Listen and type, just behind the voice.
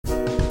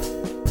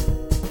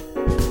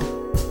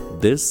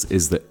This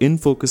is the In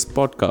Focus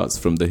podcast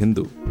from The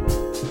Hindu.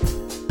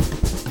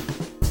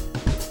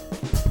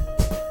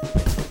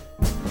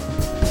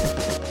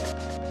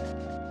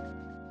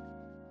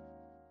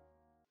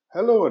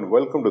 Hello and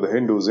welcome to the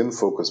Hindu's In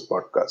Focus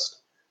podcast.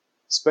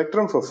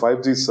 Spectrum for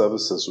 5G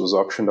services was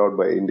auctioned out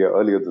by India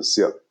earlier this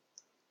year.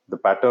 The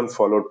pattern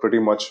followed pretty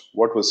much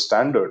what was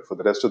standard for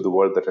the rest of the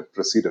world that had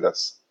preceded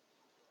us.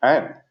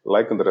 And,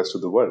 like in the rest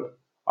of the world,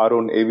 our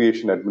own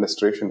aviation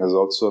administration has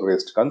also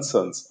raised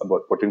concerns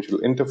about potential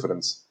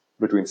interference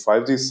between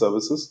 5G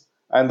services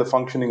and the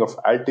functioning of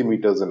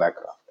altimeters in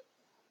aircraft.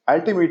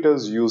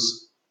 Altimeters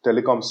use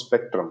telecom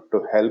spectrum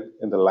to help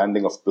in the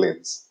landing of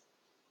planes.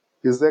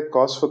 Is there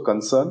cause for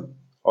concern,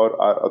 or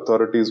are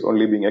authorities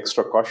only being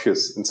extra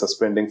cautious in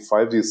suspending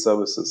 5G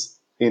services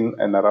in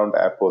and around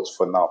airports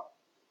for now?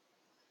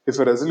 If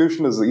a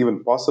resolution is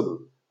even possible,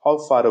 how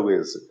far away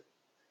is it?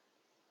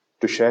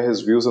 To share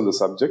his views on the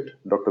subject,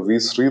 Dr. V.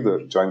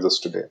 Sridhar joins us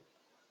today.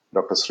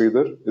 Dr.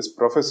 Sridhar is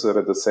professor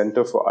at the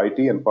Center for IT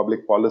and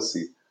Public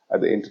Policy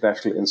at the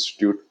International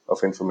Institute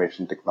of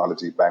Information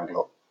Technology,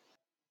 Bangalore.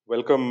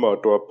 Welcome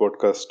to our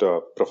podcast,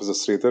 Professor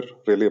Sridhar.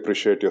 Really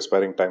appreciate your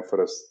sparing time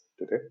for us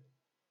today.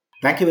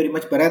 Thank you very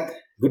much, Bharat.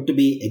 Good to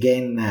be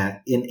again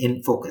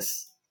in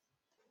focus.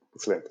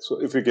 Excellent.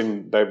 So if we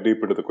can dive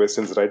deep into the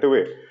questions right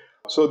away.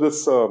 So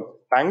this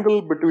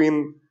tangle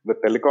between the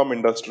telecom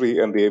industry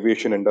and the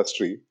aviation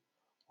industry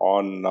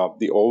on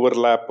the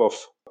overlap of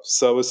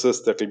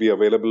services that will be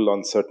available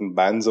on certain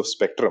bands of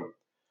spectrum.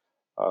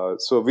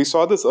 So we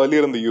saw this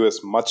earlier in the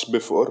US, much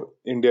before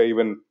India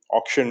even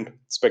auctioned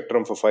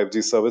spectrum for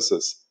 5G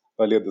services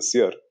earlier this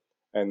year.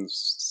 And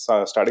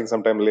starting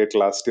sometime late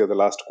last year, the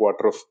last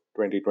quarter of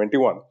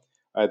 2021,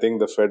 I think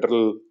the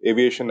Federal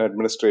Aviation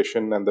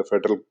Administration and the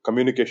Federal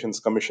Communications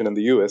Commission in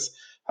the US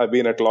have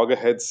been at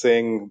loggerheads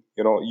saying,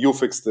 you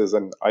fix this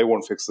and I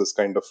won't fix this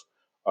kind of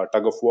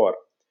tug of war.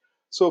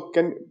 So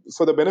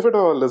for the benefit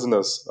of our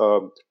listeners,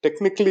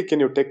 technically, can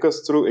you take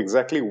us through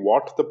exactly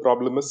what the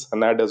problem is?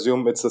 And I'd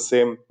assume it's the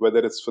same whether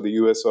it's for the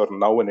US or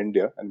now in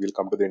India, and we'll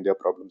come to the India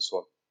problem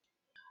soon.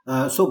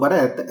 So,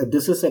 Bharat,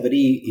 this is a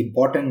very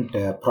important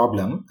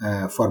problem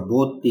for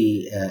both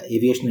the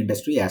aviation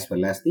industry as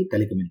well as the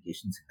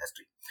telecommunications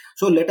industry.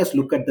 So, let us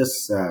look at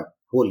this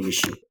whole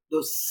issue.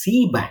 The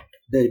C band,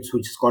 which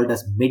is called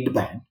as mid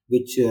band,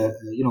 which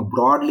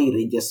broadly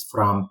ranges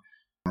from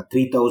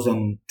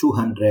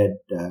 3,200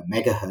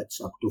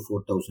 megahertz up to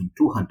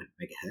 4,200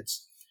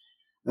 megahertz,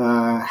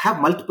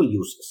 have multiple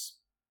uses.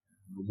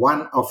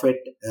 One of it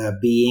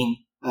being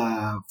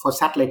for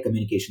satellite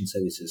communication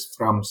services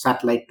from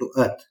satellite to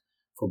earth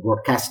for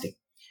broadcasting.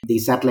 The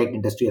satellite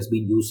industry has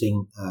been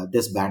using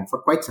this band for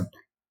quite some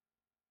time.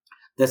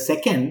 The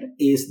second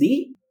is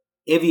the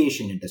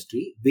aviation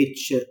industry,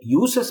 which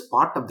uses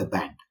part of the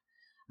band,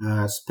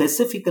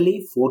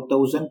 specifically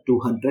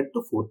 4,200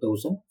 to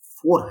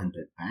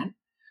 4,400 band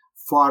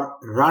for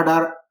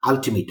radar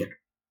altimeter.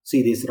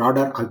 See, these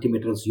radar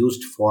altimeters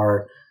used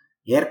for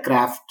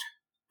aircraft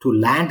to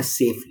land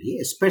safely,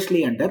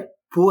 especially under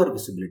poor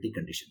visibility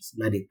conditions,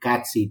 like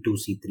Cat C2,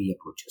 C3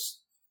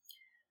 approaches.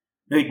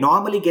 Now, it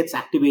normally gets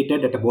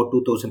activated at about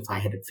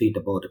 2,500 feet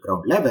above the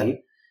ground level,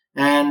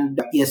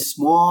 and a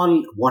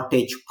small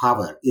wattage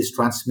power is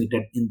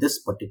transmitted in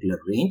this particular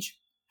range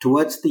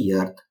towards the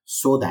earth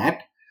so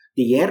that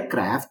the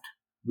aircraft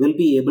will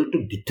be able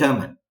to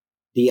determine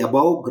the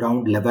above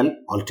ground level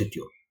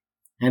altitude.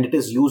 And it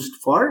is used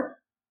for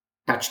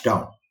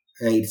touchdown.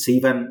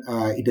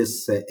 It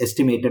is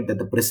estimated that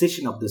the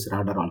precision of this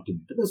radar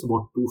altimeter is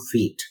about 2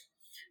 feet.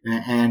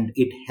 And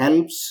it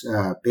helps,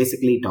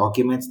 basically it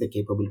augments the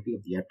capability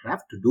of the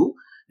aircraft to do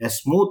a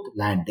smooth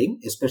landing,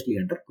 especially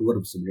under poor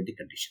visibility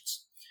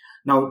conditions.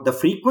 Now, the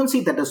frequency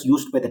that is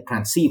used by the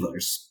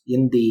transceivers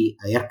in the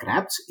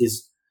aircrafts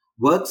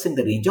works in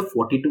the range of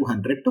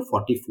 4,200 to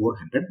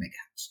 4,400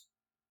 megahertz.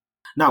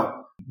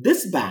 Now,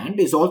 this band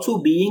is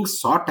also being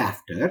sought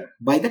after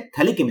by the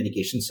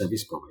telecommunication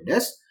service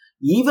providers.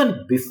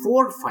 Even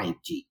before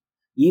 5G,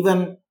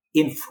 even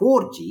in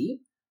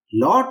 4G,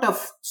 lot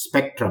of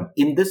spectrum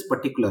in this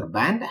particular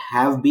band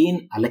have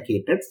been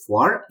allocated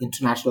for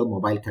international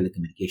mobile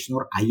telecommunication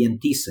or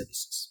IMT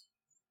services.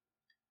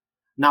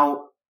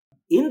 Now,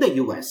 in the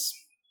US,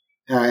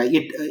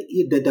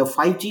 the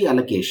 5G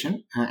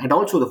allocation and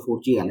also the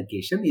 4G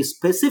allocation is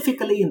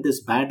specifically in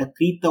this band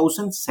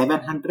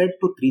 3,700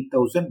 to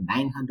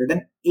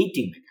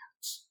 3,980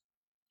 megahertz.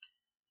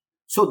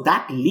 So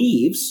that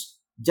leaves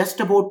just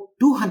about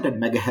 200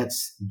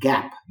 megahertz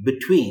gap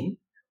between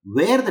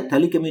where the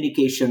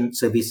telecommunication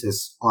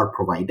services are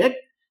provided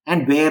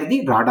and where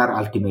the radar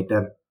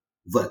altimeter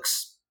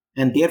works.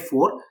 And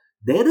therefore,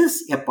 there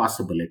is a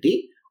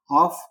possibility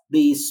of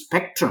the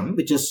spectrum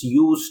which is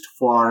used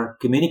for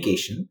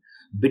communication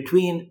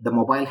between the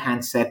mobile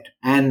handset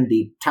and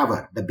the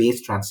tower, the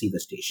base transceiver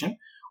station,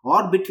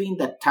 or between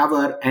the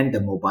tower and the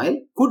mobile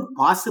could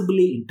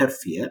possibly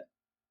interfere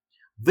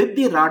with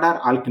the radar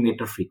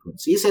altimeter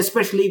frequencies,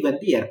 especially when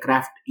the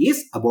aircraft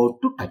is about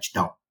to touch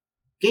down.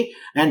 Okay,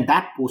 and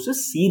that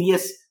poses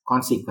serious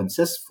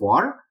consequences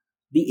for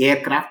the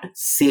aircraft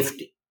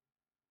safety.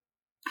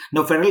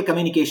 Now, Federal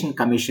Communication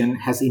Commission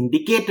has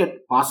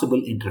indicated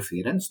possible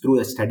interference through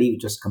a study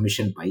which was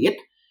commissioned by it,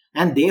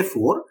 and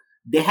therefore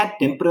they had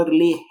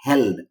temporarily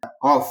held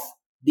off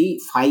the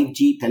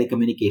 5G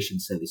telecommunication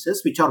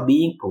services which are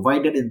being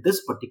provided in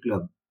this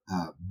particular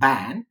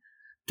band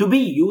to be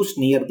used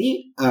near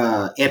the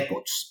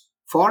airports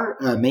for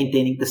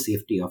maintaining the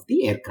safety of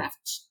the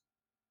aircrafts.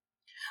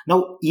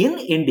 Now, in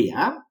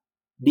India,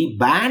 the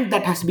band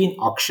that has been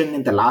auctioned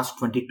in the last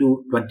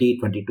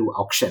 2022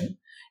 auction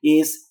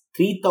is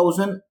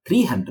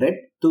 3,300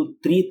 to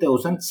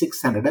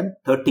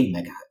 3,630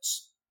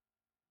 megahertz.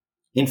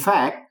 In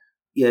fact,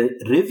 a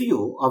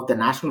review of the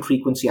National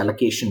Frequency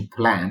Allocation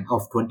Plan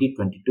of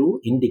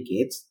 2022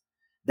 indicates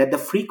that the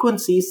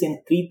frequencies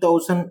in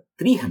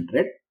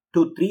 3,300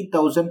 to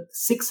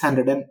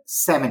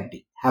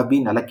 3,670 have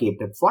been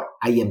allocated for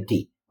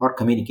IMT or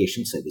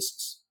communication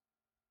services.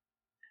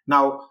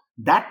 Now,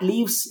 that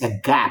leaves a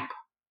gap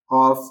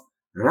of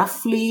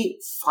roughly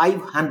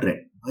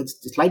 500, it's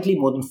slightly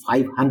more than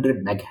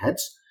 500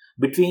 megahertz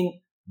between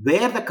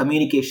where the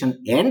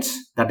communication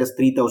ends, that is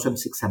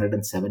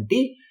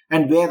 3,670,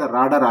 and where the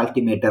radar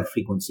altimeter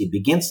frequency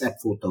begins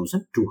at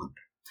 4,200.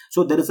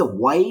 So there is a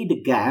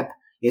wide gap,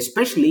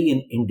 especially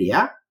in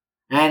India,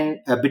 and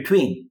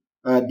between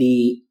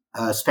the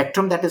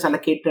spectrum that is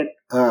allocated,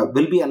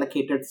 will be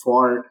allocated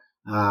for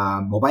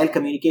mobile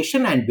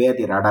communication and where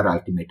the radar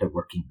altimeter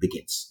working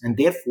begins. And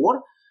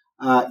therefore,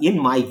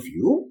 in my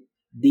view,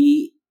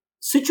 the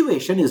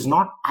situation is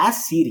not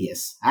as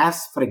serious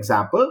as, for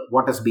example,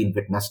 what has been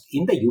witnessed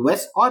in the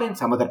US or in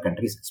some other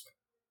countries as well.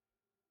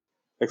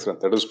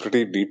 Excellent. That was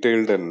pretty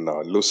detailed and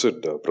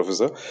lucid,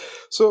 Professor.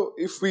 So,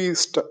 if we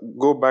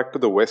go back to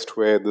the West,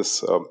 where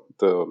this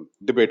the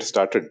debate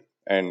started,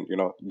 and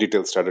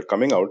details started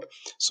coming out.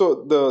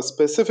 So, the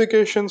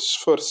specifications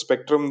for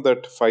spectrum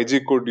that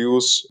 5G could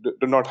use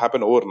did not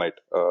happen overnight,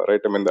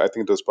 right? I mean, I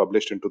think it was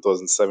published in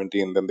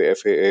 2017. Then the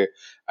FAA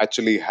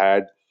actually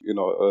had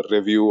a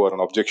review or an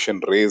objection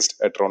raised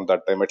at around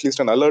that time. At least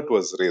an alert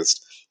was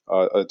raised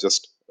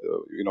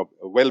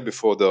well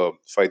before the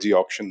 5G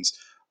auctions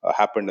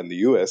happened in the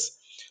US.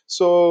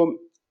 So,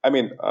 I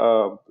mean,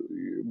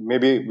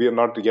 maybe we are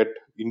not yet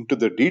into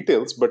the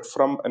details, but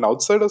from an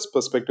outsider's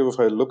perspective, if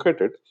I look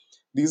at it,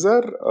 these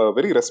are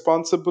very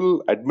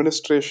responsible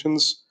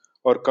administrations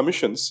or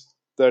commissions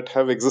that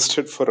have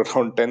existed for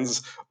around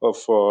tens of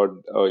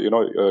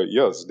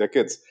years,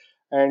 decades,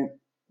 and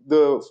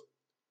the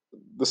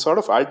sort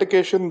of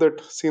altercation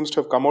that seems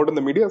to have come out in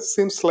the media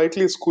seems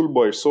slightly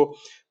schoolboyish. So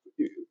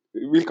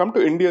we'll come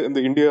to India in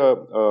the India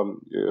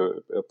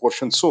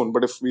portion soon.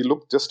 But if we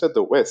look just at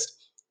the West,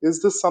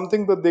 is this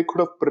something that they could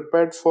have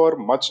prepared for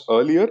much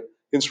earlier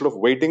instead of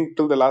waiting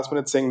till the last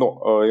minute saying,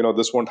 no,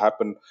 this won't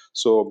happen,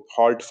 so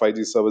halt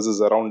 5G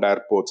services around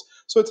airports?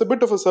 So it's a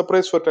bit of a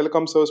surprise for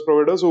telecom service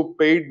providers who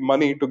paid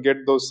money to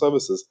get those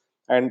services.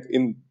 And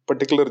in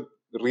particular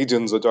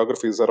regions or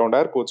geographies around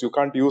airports, you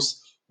can't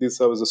use these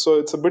services. So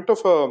it's a bit of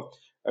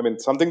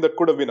something that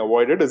could have been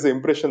avoided is the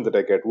impression that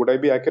I get. Would I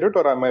be accurate,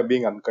 or am I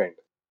being unkind?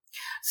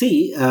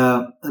 See,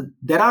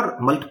 there are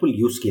multiple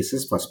use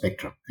cases for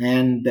spectrum,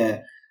 and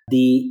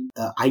the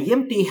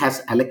IMT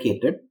has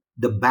allocated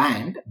the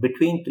band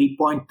between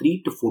 3.3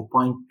 to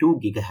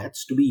 4.2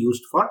 gigahertz to be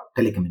used for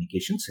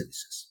telecommunication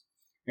services.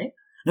 Right?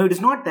 Now, it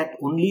is not that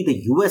only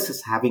the US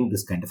is having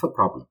this kind of a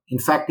problem. In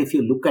fact, if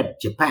you look at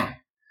Japan,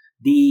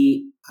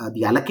 the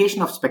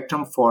allocation of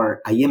spectrum for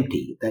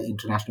IMT, the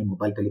International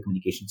Mobile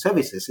Telecommunication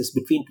Services, is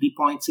between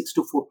 3.6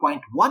 to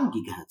 4.1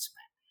 gigahertz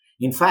band.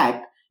 In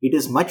fact, it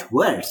is much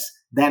worse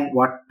than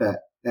what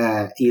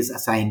is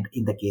assigned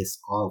in the case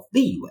of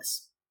the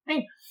US.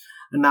 Right?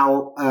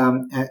 Now,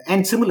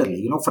 and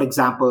similarly, for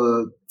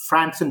example,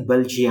 France and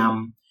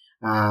Belgium,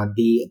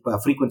 the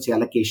frequency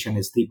allocation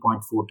is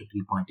 3.4 to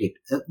 3.8.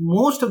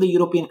 Most of the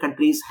European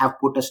countries have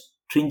put a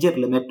stringent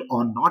limit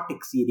on not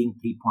exceeding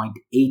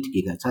 3.8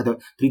 gigahertz, either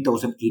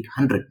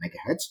 3,800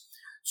 megahertz,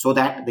 so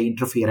that the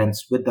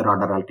interference with the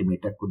radar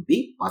altimeter could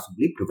be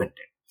possibly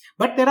prevented.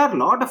 But there are a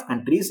lot of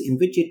countries in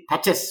which it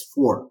touches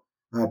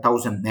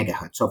 4,000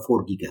 megahertz or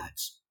 4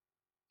 gigahertz.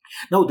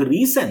 Now, the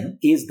reason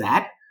is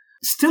that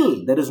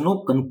still there is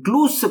no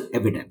conclusive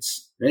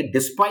evidence, right?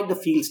 Despite the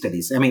field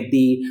studies. I mean,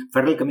 the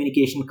Federal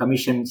Communication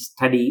Commission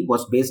study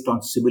was based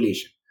on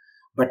simulation.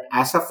 But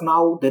as of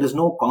now, there is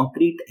no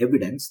concrete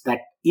evidence that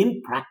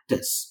in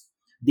practice,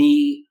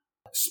 the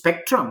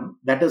spectrum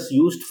that is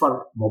used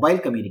for mobile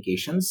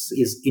communications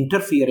is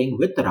interfering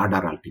with the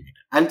radar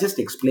altimeter. I'll just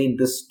explain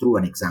this through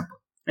an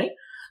example. Right?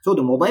 So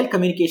the mobile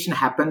communication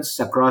happens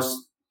across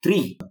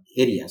three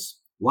areas.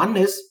 One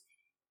is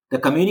the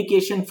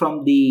communication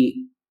from the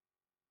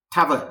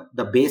tower,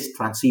 the base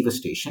transceiver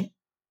station,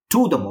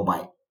 to the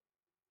mobile.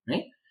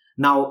 Right?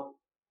 Now,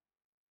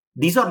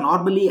 these are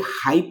normally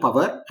high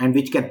power and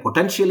which can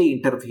potentially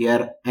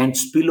interfere and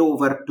spill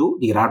over to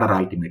the radar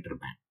altimeter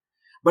band.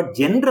 But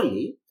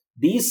generally,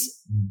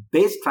 these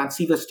base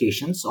transceiver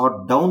stations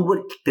are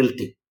downward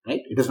tilting. Right?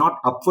 It is not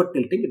upward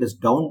tilting, it is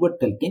downward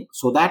tilting,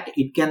 so that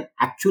it can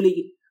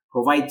actually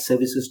provide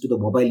services to the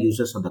mobile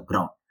users on the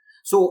ground.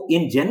 So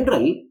in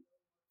general,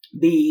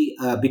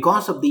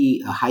 because of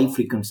the high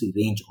frequency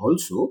range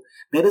also,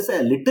 there is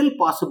a little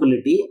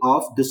possibility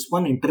of this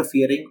one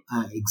interfering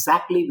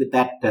exactly with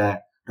that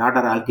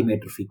radar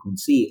altimeter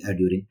frequency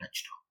during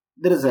touchdown.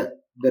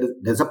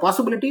 There's a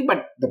possibility,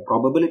 but the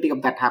probability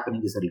of that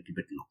happening is a little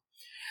bit low.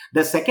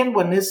 The second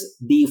one is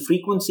the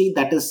frequency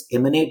that is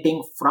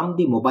emanating from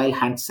the mobile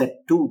handset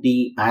to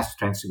the base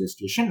transceiver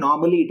station.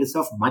 Normally, it is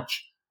of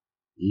much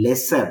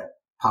lesser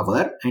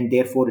power, and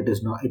therefore it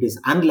is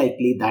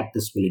unlikely that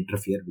this will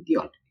interfere with the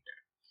altimeter.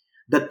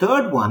 The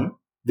third one,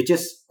 which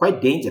is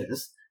quite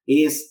dangerous,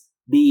 is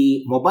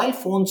the mobile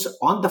phones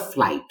on the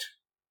flight,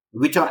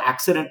 which are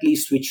accidentally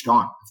switched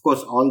on. Of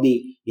course, all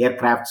the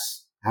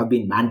aircrafts have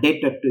been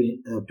mandated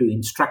to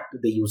instruct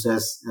the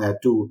users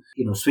to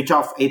switch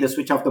off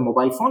the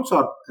mobile phones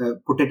or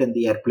put it in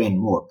the airplane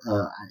mode,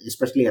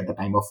 especially at the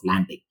time of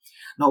landing.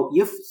 Now,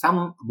 if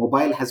some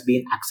mobile has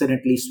been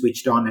accidentally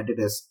switched on and it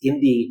is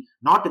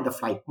not in the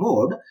flight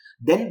mode,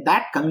 then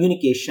that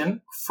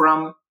communication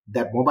from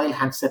that mobile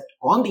handset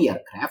on the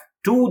aircraft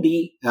to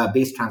the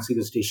base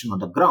transceiver station on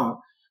the ground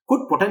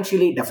could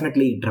potentially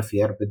definitely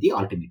interfere with the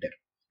altimeter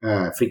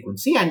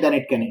frequency, and then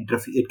it can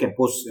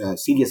pose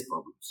serious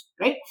problems,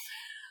 right?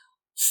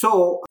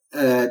 So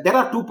there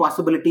are two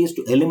possibilities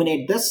to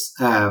eliminate this,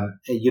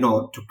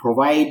 to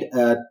provide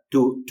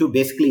to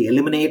basically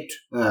eliminate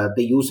the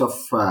use of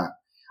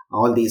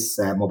all these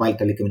mobile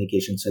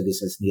telecommunication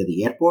services near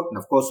the airport, and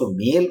of course, so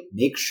 100%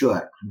 make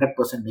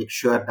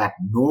sure that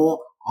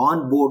no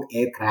onboard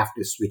aircraft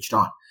is switched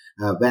on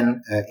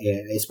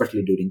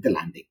especially during the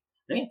landing,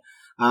 right?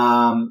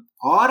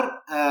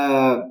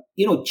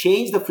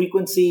 Change the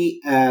frequency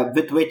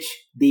with which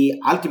the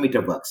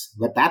altimeter works.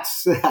 But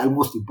that's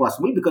almost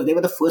impossible because they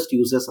were the first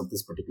users of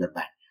this particular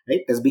band,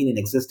 right? It has been in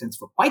existence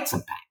for quite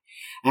some time.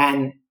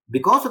 And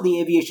because of the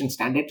aviation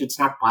standard, it's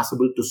not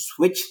possible to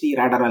switch the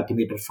radar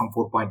altimeter from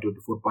 4.2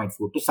 to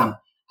 4.4 to some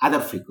other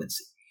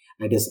frequency.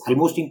 It is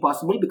almost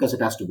impossible because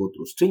it has to go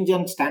through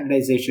stringent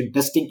standardization,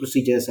 testing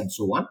procedures, and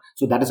so on.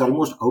 So that is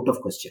almost out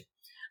of question.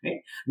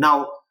 Right?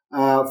 Now,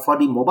 for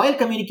the mobile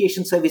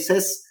communication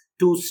services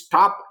to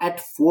stop at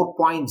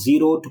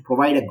 4.0 to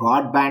provide a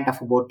guard band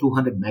of about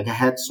 200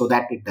 megahertz so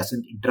that it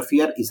doesn't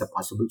interfere is a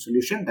possible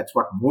solution. That's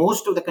what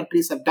most of the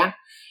countries have done.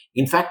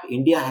 In fact,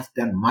 India has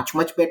done much,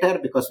 much better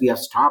because we have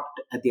stopped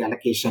at the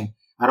allocation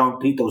around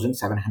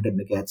 3,700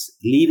 megahertz,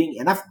 leaving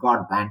enough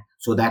guard band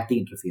so that the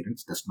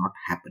interference does not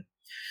happen.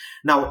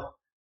 Now,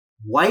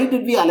 why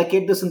did we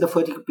allocate this in the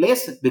first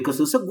place? Because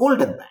it's a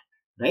golden band,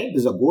 right?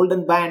 This is a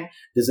golden band.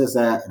 This is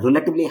a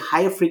relatively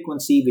higher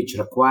frequency, which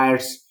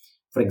requires,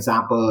 for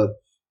example,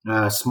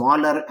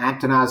 smaller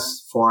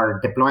antennas for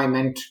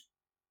deployment,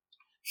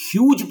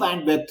 huge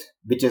bandwidth,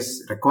 which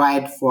is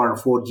required for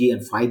 4G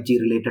and 5G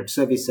related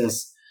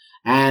services,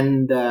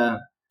 and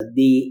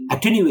the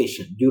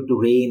attenuation due to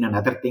rain and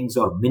other things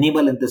are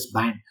minimal in this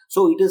band.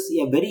 So it is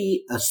a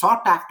very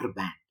sought after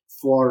band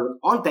for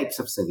all types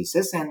of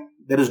services, and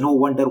there is no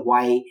wonder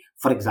why,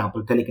 for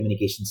example,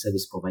 telecommunication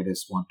service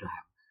providers want to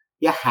have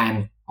a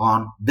hand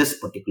on this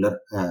particular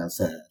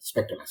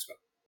spectrum as well.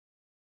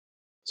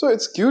 So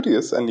it's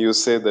curious, and you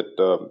say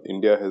that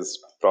India has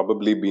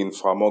probably been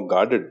far more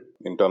guarded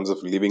in terms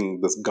of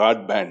leaving this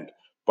guard band,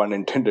 pun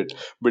intended,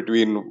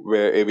 between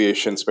where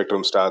aviation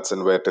spectrum starts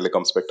and where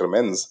telecom spectrum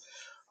ends.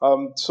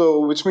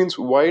 So, which means,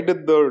 why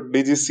did the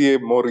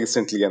DGCA more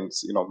recently, and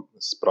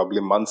it's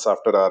probably months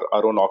after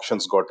our own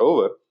auctions got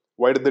over,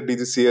 why did the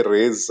DGCA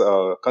raise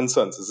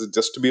concerns? Is it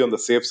just to be on the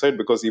safe side?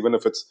 Because even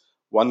if it's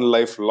one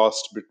life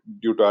lost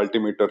due to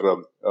altimeter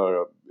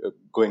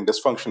going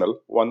dysfunctional,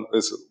 one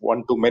is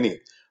one too many,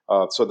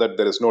 so that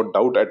there is no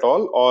doubt at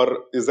all,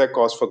 or is there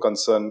cause for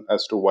concern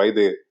as to why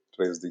they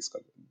raise these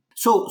concerns?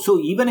 So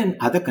even in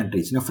other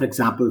countries, for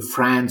example,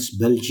 France,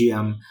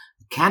 Belgium,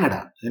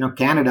 Canada,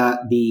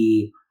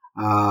 the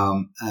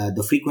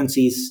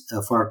frequencies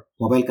for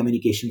mobile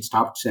communication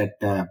starts at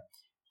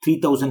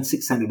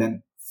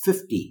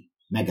 3,650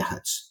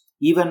 megahertz.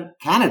 Even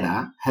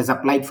Canada has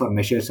applied for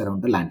measures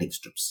around the landing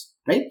strips,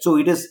 right? So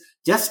it is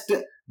just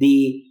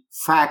the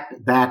fact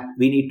that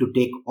we need to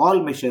take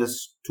all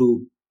measures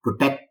to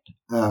protect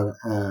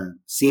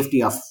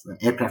safety of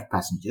aircraft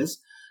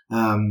passengers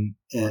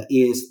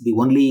is the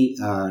only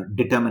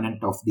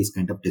determinant of these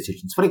kind of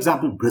decisions. For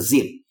example,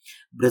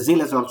 Brazil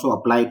has also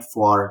applied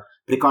for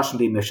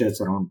precautionary measures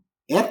around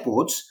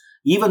airports,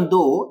 even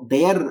though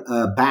their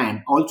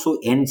band also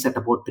ends at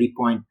about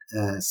 3.7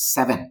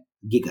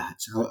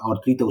 gigahertz or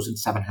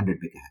 3,700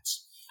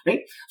 megahertz,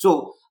 right?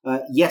 So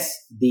yes,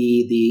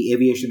 the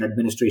aviation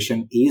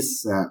administration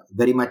is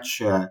very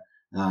much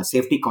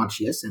safety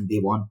conscious, and they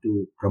want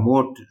to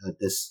promote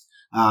this.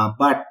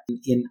 But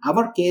in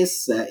our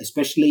case,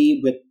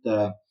 especially with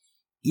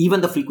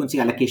even the frequency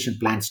allocation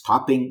plan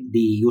stopping the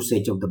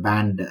usage of the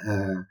band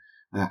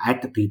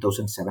at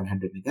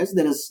 3,700 megahertz,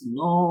 there is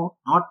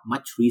not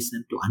much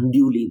reason to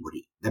unduly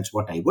worry. That's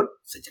what I would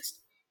suggest.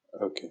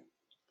 Okay.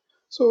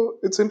 So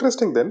it's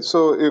interesting then.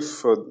 So if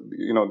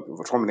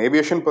from an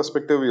aviation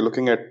perspective, we're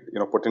looking at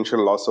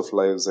potential loss of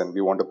lives, and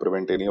we want to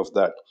prevent any of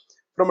that.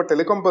 From a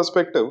telecom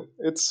perspective,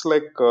 it's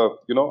like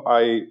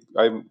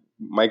I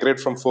migrate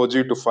from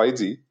 4G to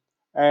 5G,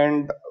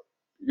 and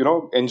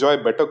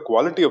enjoy better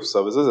quality of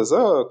services as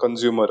a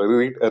consumer,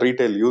 a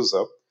retail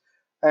user.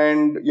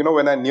 And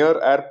when I'm near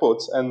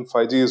airports and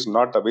 5G is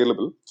not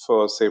available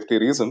for safety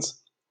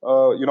reasons,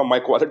 my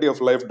quality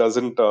of life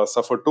doesn't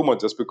suffer too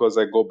much, just because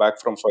I go back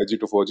from 5G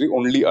to 4G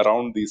only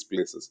around these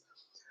places.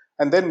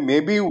 And then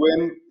maybe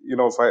when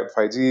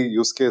 5G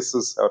use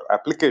cases or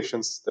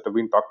applications that have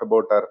been talked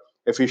about are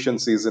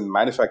efficiencies in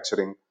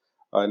manufacturing,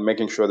 and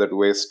making sure that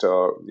waste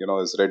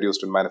is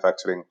reduced in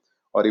manufacturing,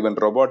 or even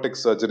robotic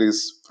surgeries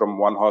from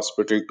one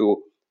hospital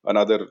to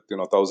another,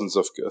 thousands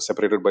of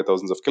separated by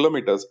thousands of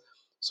kilometers.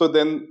 So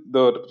then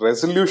the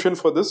resolution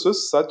for this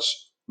was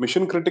such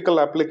mission critical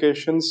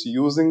applications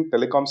using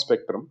telecom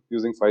spectrum,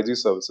 using 5G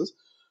services,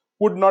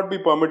 would not be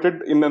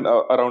permitted in and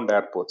around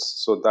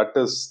airports. So that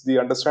is the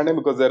understanding,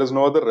 because there is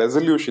no other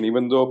resolution.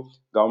 Even though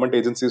government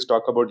agencies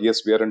talk about,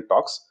 yes, we are in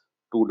talks,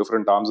 two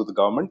different arms of the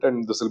government,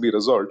 and this will be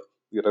resolved.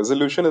 The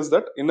resolution is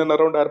that in and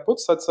around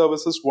airports, such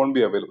services won't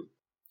be available.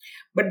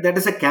 But that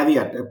is a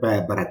caveat,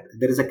 Bharat.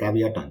 There is a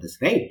caveat on this,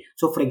 right?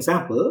 So, for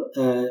example,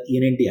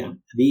 in India,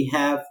 we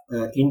have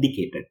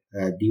indicated,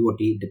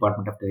 DOT,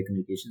 Department of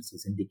Telecommunications,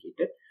 has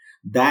indicated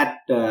that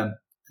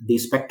the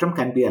spectrum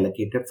can be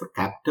allocated for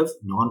captive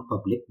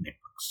non-public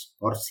networks,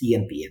 or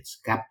CNPNs,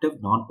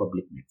 captive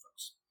non-public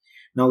networks.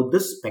 Now,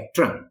 this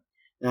spectrum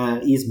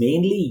is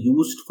mainly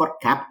used for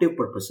captive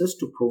purposes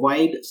to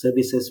provide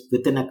services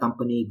within a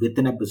company,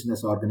 within a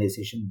business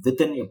organization,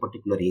 within a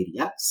particular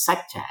area,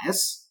 such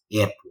as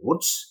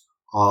airports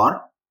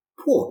or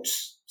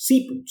ports,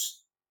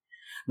 seaports.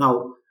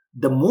 Now,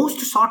 the most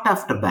sought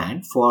after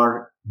band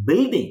for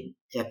building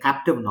a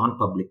captive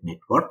non-public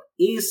network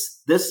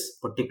is this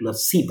particular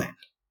C band.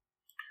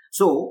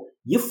 So,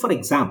 if, for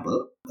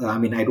example, I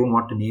don't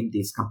want to name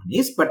these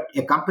companies, but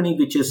a company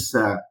which is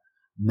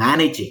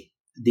managing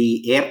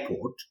the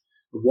airport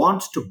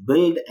wants to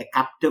build a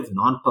captive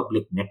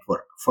non-public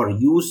network for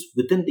use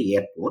within the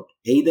airport,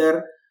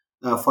 either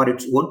for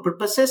its own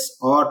purposes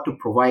or to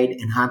provide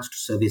enhanced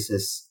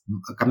services,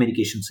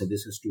 communication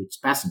services to its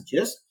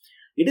passengers,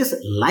 it is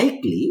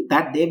likely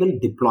that they will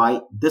deploy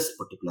this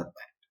particular band.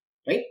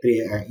 Right?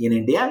 In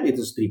India, it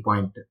is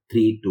 3.3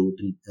 to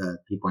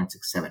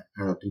 3.67,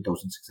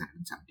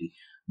 3,670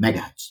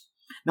 megahertz.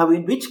 Now,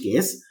 in which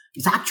case,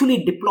 it's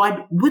actually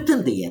deployed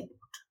within the airport,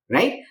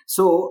 right?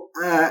 So,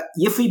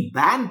 if we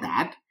ban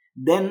that,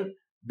 then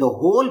the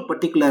whole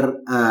particular,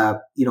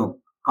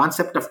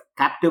 concept of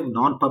captive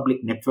non-public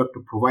network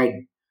to provide,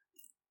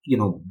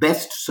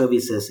 best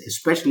services,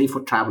 especially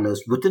for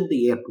travelers within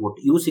the airport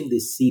using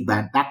this C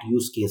band, that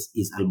use case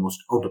is almost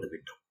out of the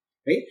window,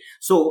 right?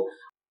 So,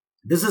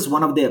 this is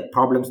one of the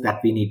problems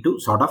that we need to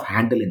sort of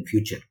handle in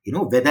future.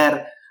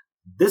 Whether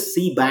this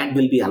C band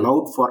will be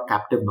allowed for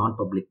captive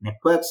non-public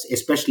networks,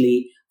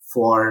 especially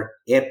for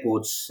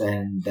airports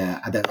and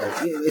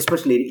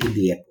especially in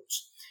the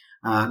airports.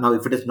 Now,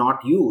 if it is not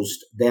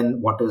used, then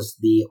what is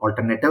the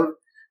alternative?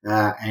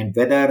 And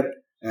whether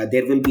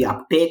there will be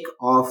uptake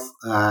of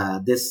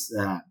this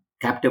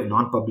captive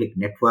non-public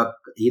network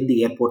in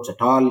the airports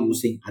at all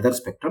using other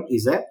spectrum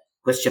is a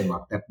question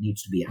mark that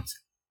needs to be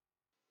answered.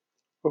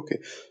 Okay.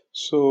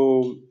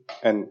 So,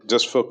 and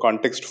just for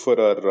context for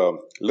our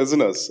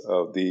listeners,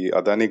 the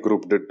Adani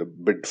Group did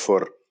bid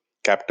for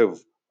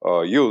captive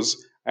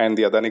use, and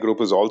the Adani Group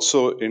is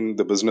also in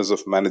the business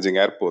of managing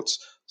airports.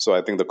 So,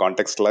 I think the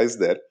context lies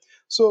there.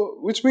 So,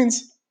 which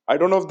means I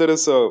don't know if there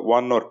is a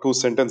one or two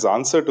sentence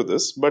answer to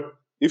this, but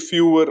if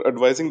you were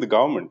advising the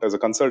government as a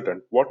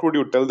consultant, what would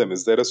you tell them?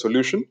 Is there a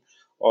solution?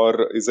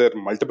 Or is there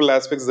multiple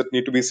aspects that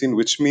need to be seen,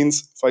 which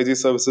means 5G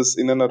services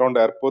in and around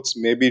airports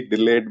may be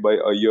delayed by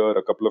a year,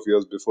 a couple of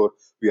years before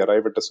we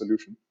arrive at a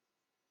solution?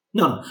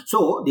 No.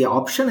 So the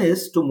option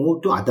is to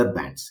move to other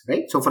bands,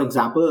 right? So, for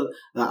example,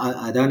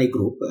 Adani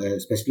Group,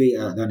 especially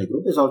Adani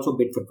Group, is also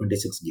bid for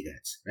 26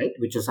 gigahertz, right?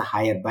 Which is a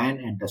higher band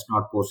and does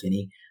not pose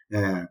any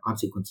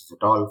consequences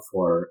at all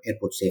for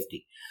airport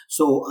safety.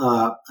 So,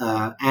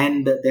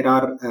 and there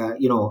are,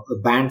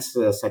 bands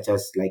such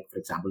as, like, for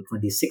example,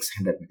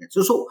 2600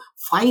 megahertz. So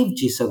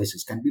 5G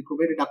services can be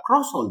provided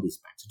across all these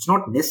bands. It's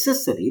not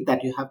necessary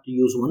that you have to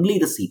use only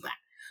the C band.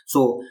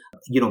 So,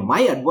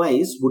 my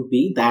advice would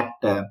be that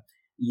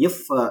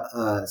if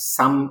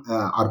some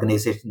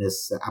organization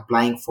is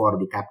applying for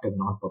the captive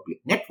non-public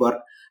network,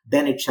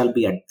 then it shall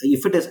be,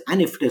 if it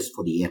is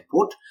for the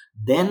airport,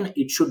 then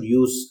it should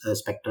use a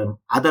spectrum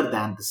other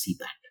than the C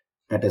band,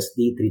 that is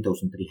the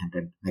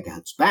 3,300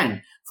 megahertz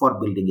band, for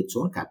building its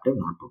own captive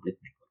non-public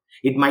network.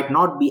 It might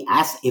not be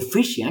as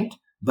efficient,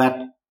 but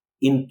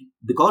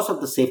because of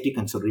the safety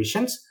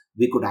considerations,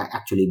 we could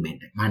actually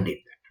mandate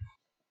that.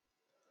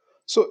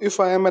 So, if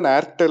I am an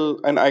Airtel,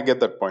 and I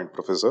get that point,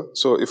 Professor.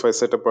 So, if I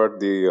set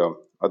apart the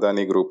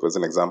Adani Group as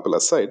an example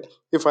aside,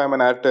 if I am an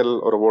Airtel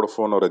or a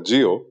Vodafone or a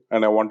Geo,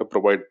 and I want to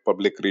provide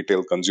public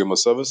retail consumer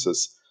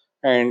services,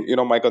 and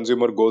my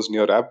consumer goes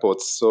near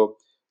airports. So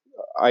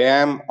I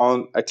am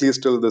on at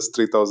least till this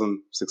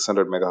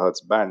 3600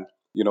 megahertz band.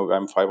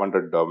 I'm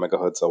 500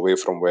 megahertz away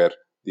from where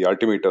the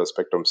altimeter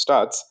spectrum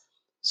starts.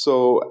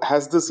 So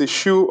has this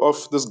issue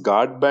of this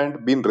guard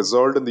band been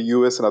resolved in the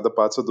US and other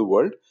parts of the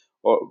world,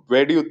 or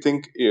where do you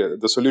think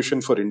the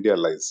solution for India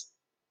lies?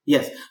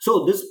 Yes.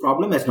 So this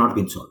problem has not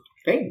been solved,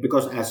 right?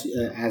 Because as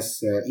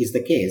is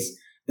the case,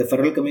 the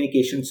Federal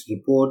Communications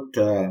Report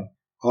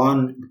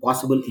on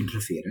possible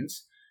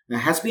interference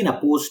has been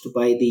opposed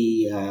by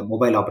the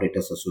Mobile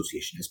Operators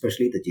Association,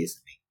 especially the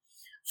JSMA.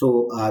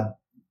 So,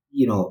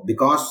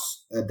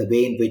 because the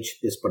way in which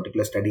this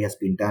particular study has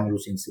been done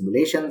using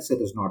simulations, it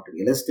is not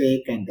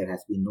realistic, and there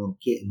has been no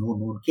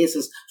known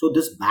cases. So,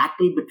 this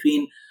battle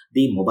between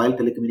the mobile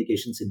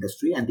telecommunications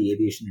industry and the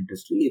aviation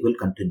industry will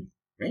continue,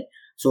 right?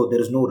 So, there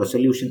is no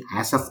resolution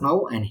as of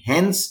now, and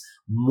hence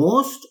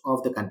most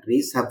of the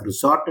countries have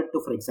resorted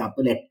to, for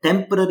example, a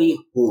temporary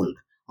hold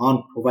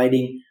on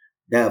providing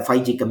the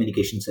 5G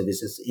communication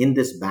services in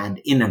this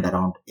band in and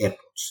around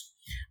airports.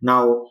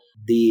 Now,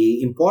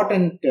 the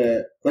important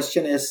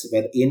question is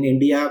whether in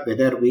India,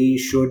 whether we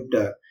should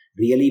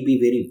really be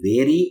very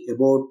wary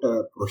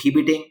about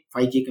prohibiting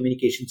 5G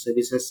communication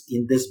services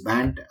in this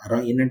band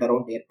in and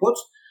around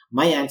airports.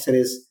 My answer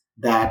is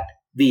that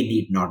we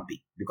need not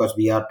be, because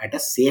we are at a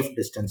safe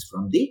distance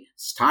from the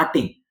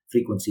starting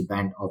frequency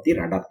band of the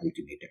radar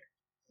altimeter.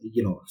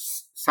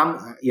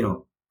 Some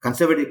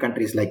conservative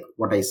countries, like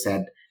what I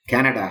said,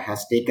 Canada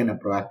has taken a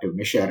proactive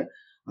measure,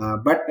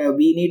 but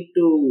we need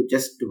to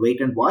just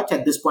wait and watch.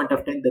 At this point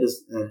of time, there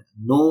is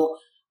no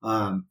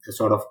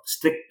sort of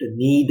strict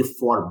need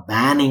for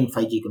banning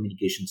 5G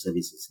communication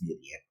services near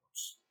the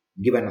airports,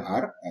 given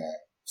our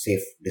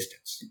safe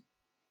distance.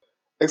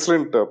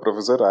 Excellent,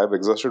 Professor. I've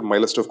exhausted my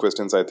list of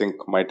questions. I think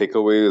my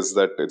takeaway is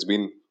that it's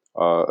been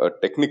a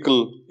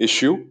technical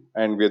issue,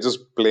 and we are just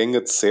playing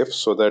it safe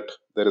so that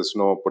there is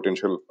no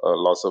potential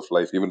loss of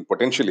life, even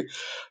potentially.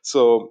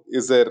 So,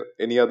 is there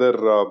any other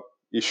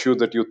issue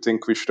that you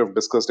think we should have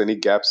discussed? Any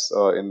gaps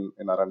in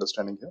our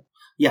understanding here?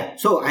 Yeah,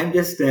 so I'm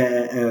just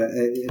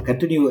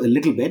continue a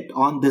little bit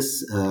on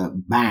this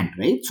band,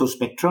 right? So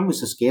spectrum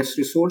is a scarce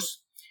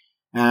resource,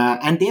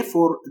 and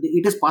therefore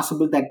it is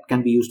possible that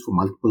can be used for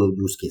multiple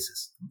use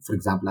cases. For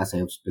example, as I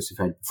have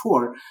specified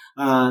before,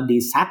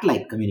 the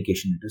satellite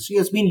communication industry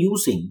has been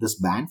using this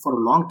band for a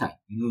long time.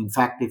 In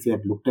fact, if you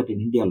had looked at in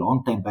India a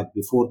long time back,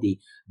 before the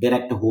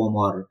direct to home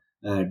or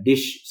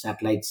dish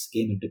satellites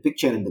came into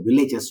picture in the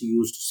villages, you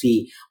used to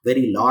see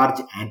very large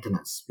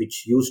antennas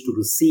which used to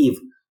receive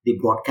the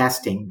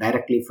broadcasting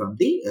directly from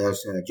the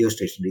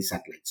geostationary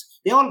satellites.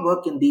 They all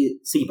work in the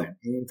C-band.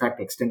 In fact,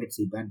 extended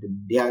C-band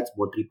in India, it's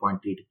about 3.3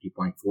 to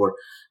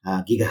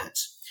 3.4 gigahertz.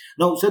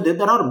 Now, so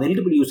there are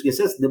multiple use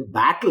cases. The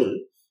battle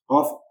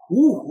of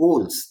who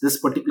holds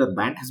this particular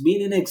band has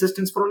been in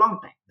existence for a long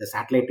time. The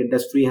satellite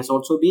industry has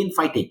also been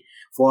fighting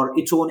for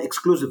its own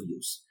exclusive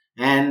use.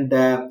 And,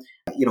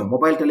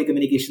 mobile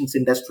telecommunications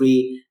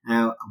industry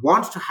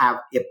wants to have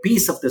a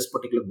piece of this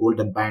particular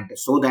golden band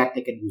so that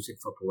they can use it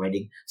for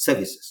providing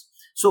services.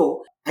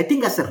 So I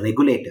think as a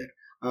regulator,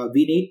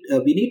 we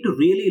need to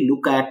really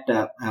look at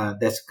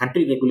this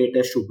country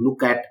regulators should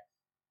look at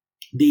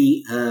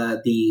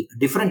the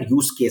different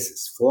use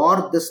cases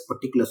for this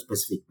particular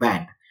specific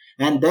band,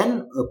 and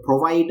then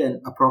provide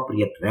an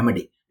appropriate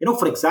remedy.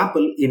 For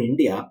example, in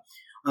India,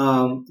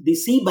 the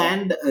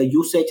C-band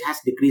usage has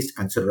decreased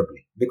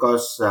considerably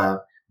because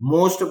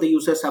most of the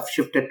users have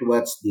shifted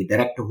towards the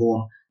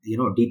direct-to-home,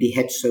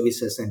 DTH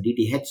services, and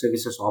DTH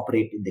services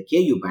operate in the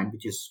KU band,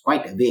 which is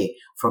quite away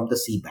from the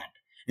C-band.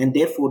 And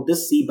therefore,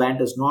 this C-band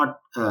is not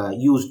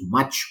used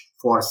much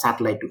for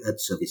satellite-to-earth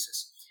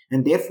services.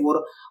 And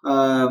therefore,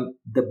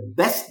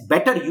 the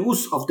better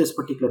use of this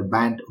particular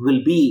band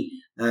will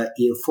be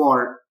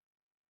for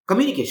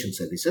communication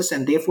services,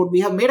 and therefore we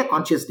have made a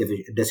conscious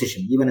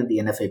decision, even in the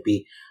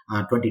NFIP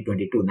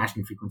 2022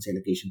 National Frequency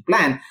Allocation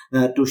Plan,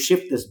 to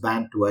shift this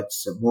band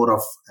towards more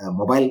of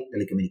mobile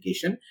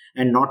telecommunication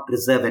and not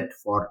reserve it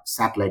for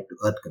satellite to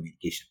earth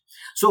communication.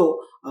 So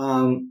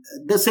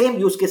the same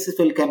use cases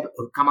will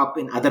come up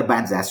in other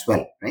bands as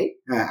well, right?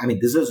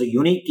 This is a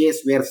unique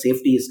case where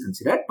safety is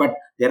considered, but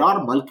there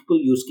are multiple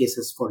use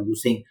cases for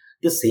using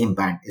the same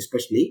band,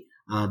 especially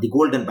the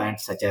golden band,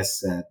 such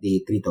as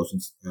the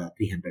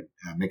 3300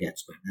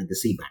 megahertz band, the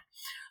C band.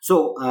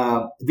 So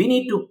we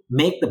need to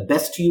make the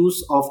best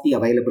use of the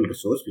available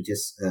resource, which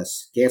is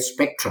scarce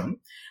spectrum,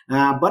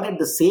 but at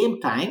the same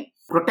time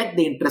protect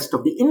the interest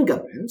of the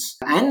in-governance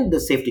and the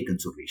safety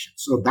considerations.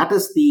 So that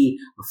is the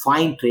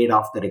fine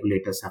trade-off the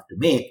regulators have to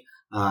make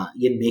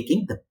in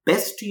making the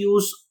best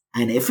use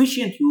and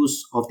efficient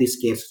use of the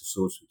scarce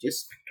resource, which is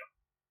spectrum.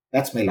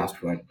 That's my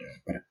last word,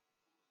 Bharat.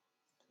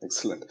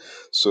 Excellent.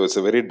 So it's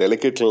a very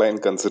delicate line,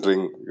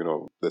 considering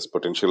this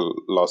potential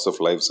loss of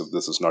lives if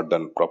this is not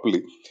done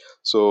properly.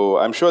 So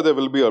I'm sure there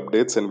will be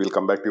updates, and we'll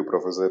come back to you,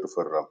 Professor,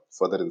 for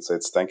further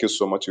insights. Thank you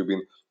so much. You've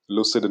been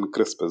lucid and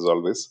crisp as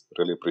always.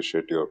 Really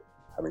appreciate your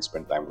having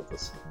spent time with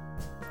us.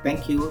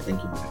 Thank you.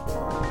 Thank you,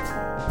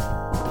 Bharat.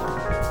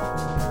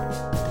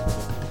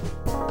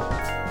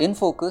 In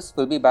Focus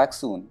will be back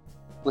soon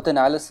with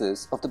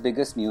analysis of the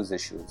biggest news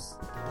issues.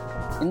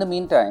 In the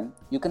meantime,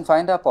 you can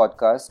find our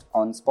podcast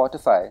on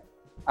Spotify,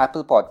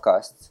 Apple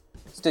Podcasts,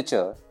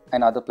 Stitcher,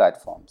 and other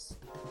platforms.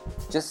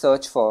 Just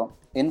search for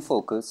In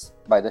Focus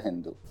by The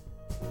Hindu.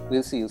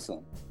 We'll see you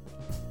soon.